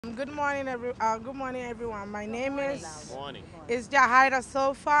Good morning, everyone. My name Morning. is Jajara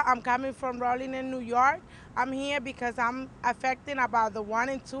Sulfa. I'm coming from Rolling in New York. I'm here because I'm affecting about the 1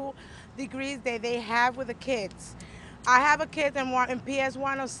 and 2 degrees that they have with the kids. I have a kid in PS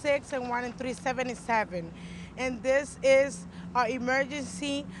 106 and one in 377, and this is an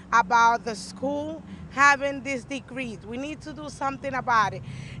emergency about the school having these degrees. We need to do something about it.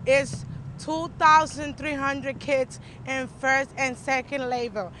 It's 2,300 kids in first and second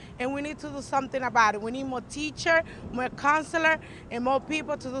level, and we need to do something about it. We need more teacher, more counselor, and more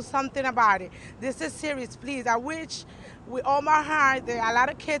people to do something about it. This is serious, please. I wish with all my heart that a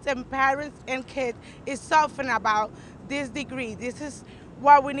lot of kids and parents and kids is suffering about this degree. This is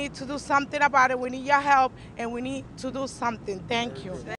what we need to do something about it. We need your help, and we need to do something. Thank you.